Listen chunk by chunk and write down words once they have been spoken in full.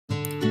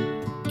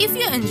If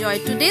you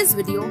enjoyed today's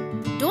video,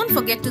 don't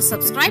forget to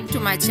subscribe to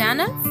my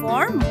channel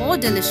for more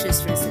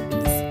delicious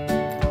recipes.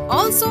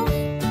 Also,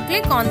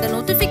 click on the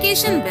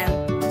notification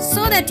bell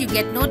so that you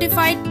get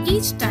notified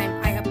each time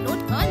I upload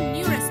a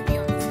new recipe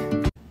on this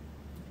channel.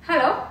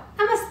 Hello,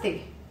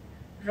 Namaste.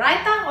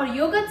 Raita or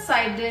yogurt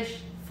side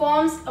dish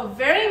forms a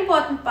very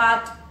important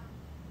part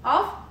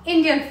of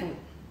Indian food.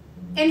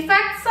 In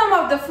fact, some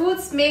of the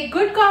foods make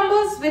good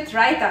combos with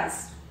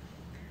raitas.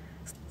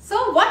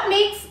 So what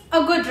makes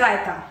a good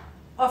raita?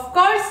 Of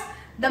course,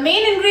 the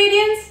main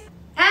ingredients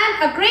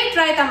and a great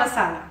raita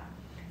masala.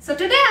 So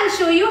today I'll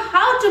show you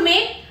how to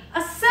make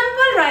a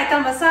simple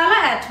raita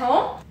masala at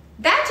home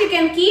that you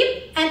can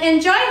keep and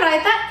enjoy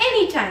raita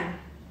anytime.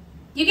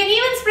 You can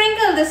even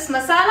sprinkle this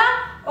masala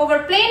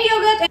over plain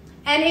yogurt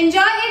and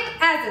enjoy it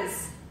as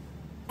is.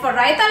 For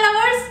raita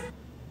lovers,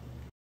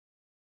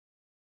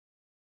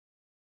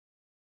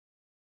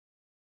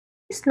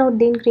 please note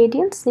the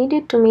ingredients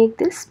needed to make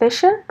this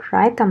special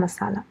raita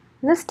masala.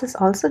 List is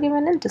also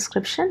given in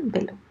description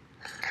below.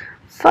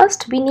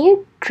 First, we need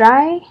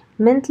dry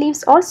mint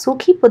leaves or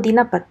sukhi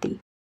pudina patti.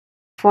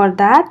 For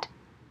that,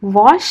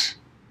 wash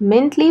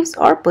mint leaves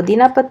or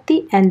pudina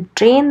patti and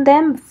drain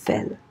them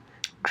well.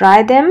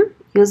 Dry them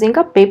using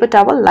a paper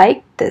towel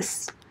like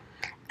this.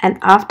 And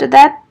after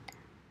that,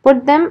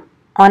 put them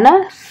on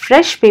a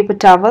fresh paper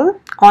towel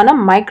on a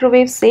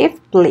microwave safe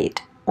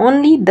plate.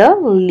 Only the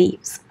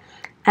leaves.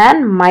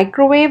 And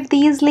microwave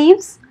these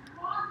leaves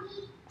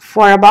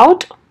for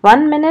about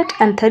 1 minute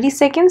and 30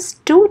 seconds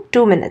to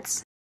 2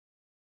 minutes.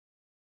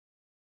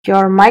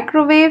 Your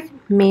microwave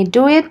may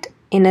do it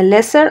in a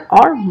lesser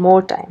or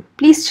more time.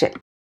 Please check.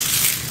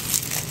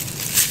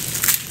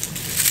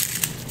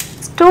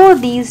 Store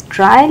these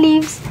dry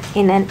leaves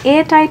in an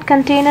airtight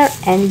container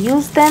and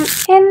use them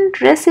in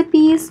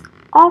recipes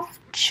of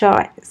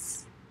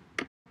choice.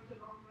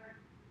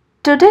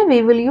 Today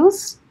we will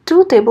use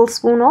 2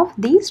 tablespoons of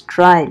these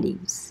dry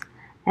leaves.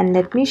 And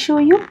let me show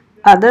you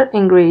other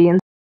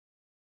ingredients.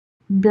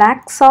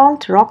 Black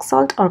salt, rock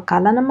salt or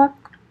kala namak,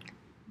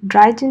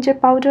 dry ginger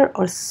powder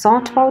or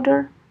salt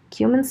powder,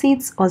 cumin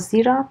seeds or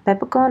zira,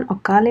 peppercorn or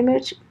kali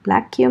mirch,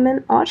 black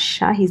cumin or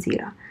shahi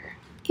zira.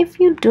 If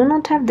you do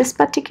not have this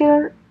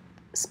particular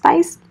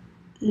spice,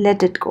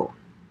 let it go.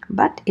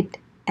 But it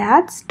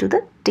adds to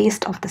the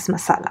taste of this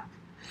masala.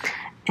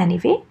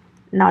 Anyway,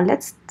 now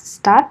let's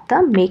start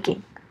the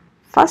making.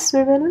 First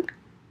we will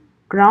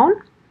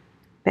ground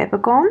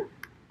peppercorn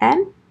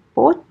and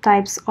both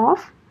types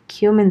of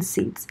cumin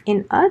seeds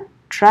in a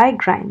dry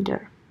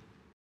grinder.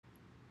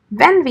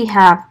 When we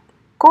have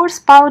coarse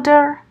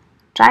powder,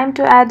 time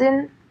to add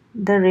in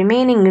the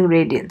remaining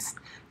ingredients,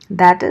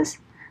 that is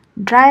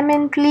dry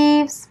mint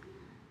leaves,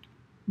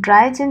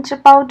 dry ginger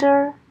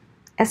powder,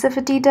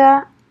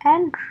 Asafoetida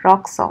and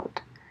rock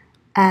salt,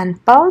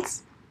 and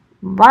pulse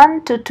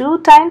 1 to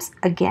 2 times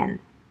again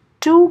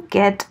to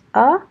get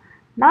a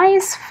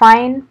nice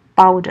fine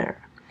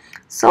powder.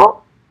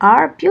 So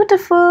our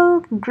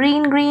beautiful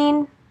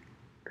green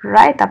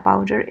raita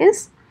powder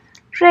is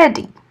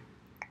ready.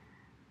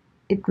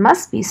 It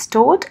must be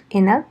stored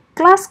in a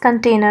glass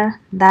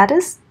container that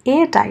is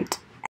airtight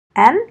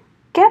and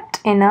kept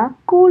in a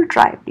cool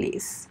dry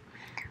place.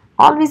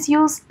 Always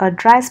use a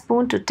dry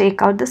spoon to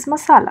take out this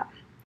masala.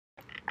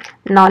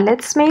 Now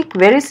let's make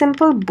very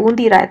simple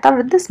bundi raita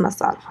with this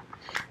masala.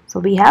 So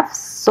we have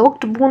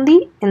soaked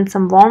bundi in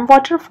some warm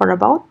water for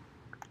about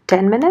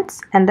 10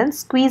 minutes and then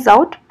squeeze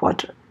out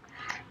water.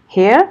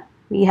 Here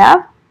we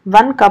have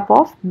 1 cup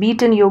of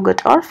beaten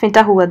yogurt or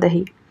finta hua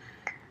dahi.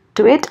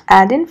 To it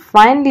add in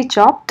finely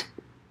chopped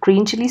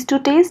green chilies to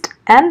taste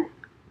and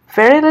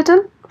very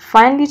little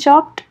finely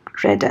chopped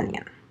red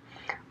onion.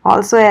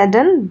 Also add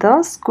in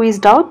the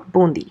squeezed out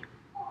bundi,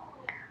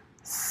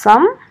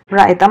 some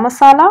raita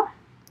masala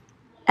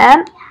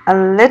and a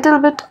little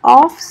bit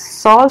of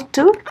salt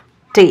to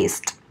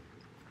taste.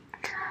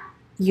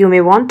 You may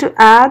want to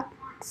add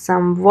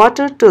some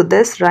water to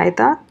this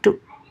raita to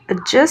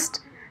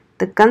adjust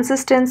the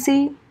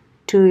consistency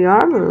to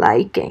your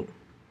liking.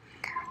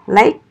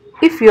 Like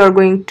if you are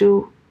going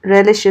to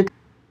relish it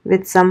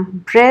with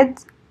some bread,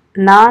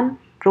 naan,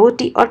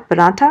 roti or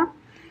paratha,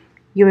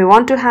 you may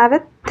want to have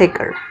it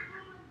thicker.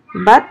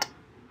 But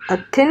a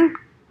thin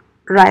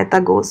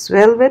raita goes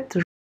well with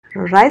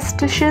rice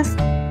dishes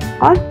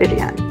or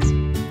biryanis.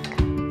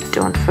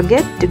 Don't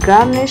forget to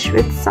garnish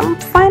with some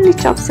finely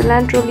chopped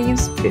cilantro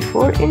leaves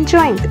before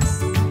enjoying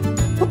this.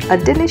 A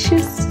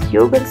delicious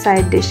yogurt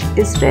side dish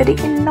is ready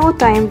in no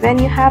time when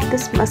you have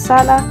this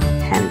masala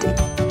handy.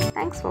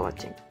 Thanks for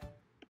watching.